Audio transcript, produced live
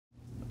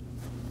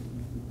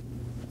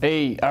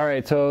Hey, all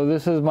right, so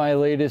this is my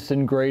latest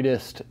and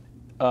greatest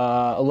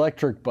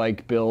electric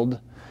bike build.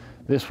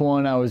 This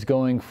one I was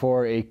going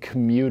for a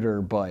commuter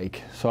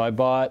bike. So I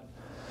bought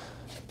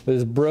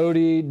this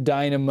Brody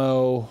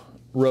Dynamo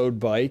road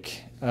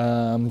bike.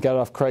 Got it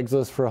off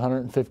Craigslist for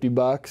 150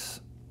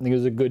 bucks. I think it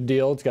was a good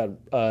deal. It's got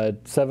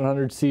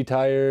 700C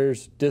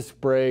tires, disc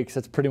brakes.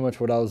 That's pretty much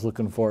what I was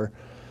looking for.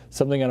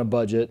 Something on a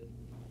budget.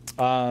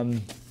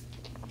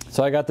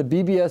 So I got the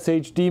BBS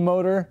HD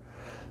motor.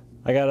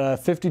 I got a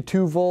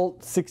 52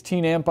 volt,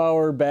 16 amp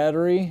hour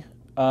battery.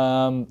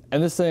 And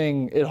this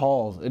thing, it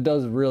hauls. It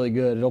does really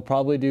good. It'll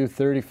probably do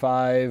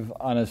 35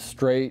 on a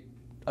straight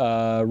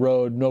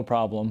road, no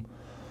problem.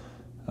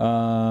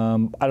 I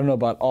don't know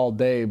about all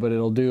day, but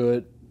it'll do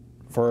it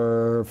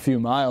for a few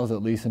miles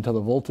at least until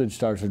the voltage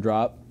starts to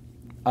drop.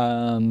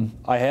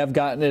 I have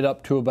gotten it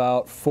up to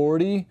about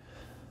 40.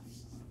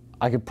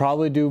 I could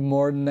probably do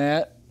more than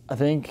that. I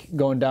think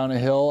going down a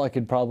hill, I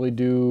could probably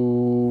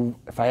do,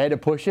 if I had to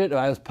push it, if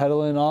I was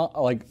pedaling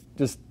on,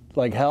 just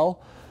like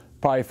hell,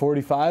 probably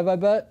 45, I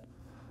bet.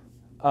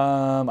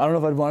 I don't know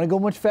if I'd want to go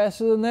much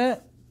faster than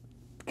that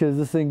because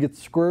this thing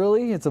gets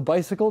squirrely. It's a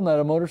bicycle, not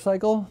a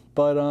motorcycle.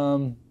 But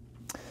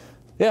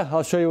yeah,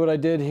 I'll show you what I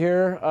did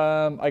here.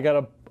 I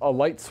got a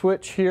light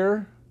switch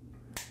here.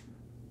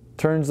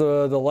 Turns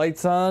the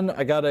lights on.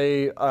 I got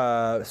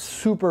a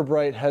super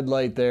bright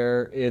headlight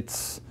there.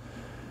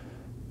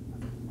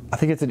 I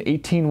think it's an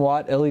 18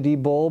 watt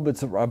LED bulb.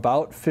 It's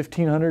about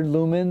 1500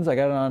 lumens. I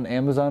got it on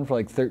Amazon for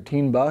like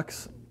 13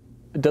 bucks.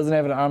 It doesn't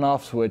have an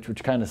on-off switch,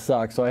 which kind of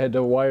sucks, so I had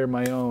to wire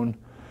my own.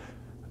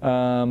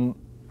 And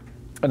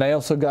I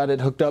also got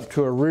it hooked up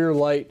to a rear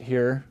light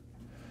here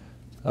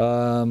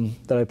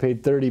that I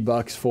paid 30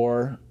 bucks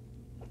for.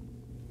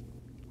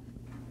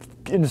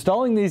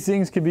 Installing these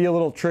things can be a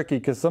little tricky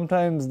because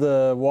sometimes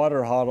the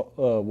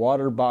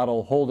water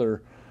bottle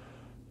holder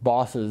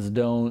bosses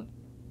don't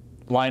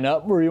line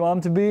up where you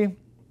want them to be.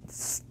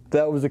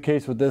 That was the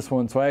case with this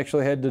one, so I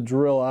actually had to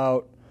drill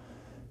out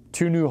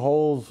 2 new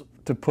holes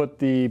to put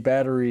the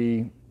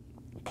battery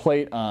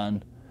plate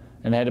on,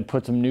 and I had to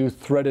put some new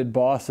threaded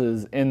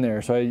bosses in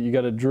there. So you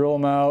got to drill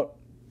them out,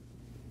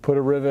 put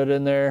a rivet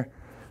in there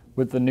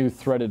with the new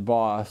threaded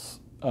boss,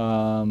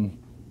 and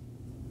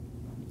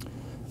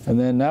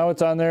then now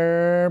it's on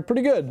there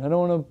pretty good. I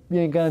don't want to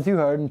yank on it too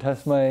hard and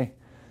test my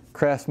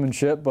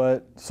craftsmanship,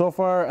 but so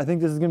far I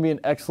think this is going to be an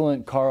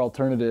excellent car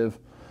alternative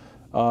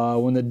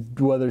when the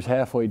weather's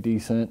halfway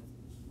decent.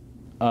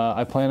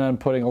 I plan on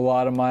putting a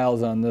lot of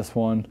miles on this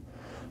one,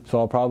 so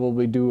I'll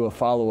probably do a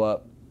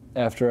follow-up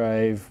after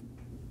I've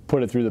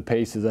put it through the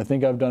paces. I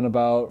think I've done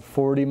about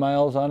 40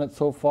 miles on it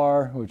so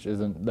far, which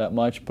isn't that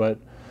much, but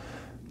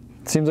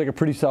it seems like a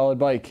pretty solid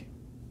bike.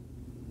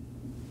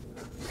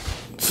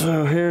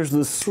 So here's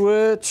the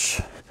switch.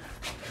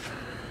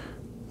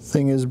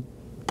 Thing is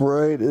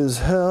bright as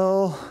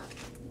hell.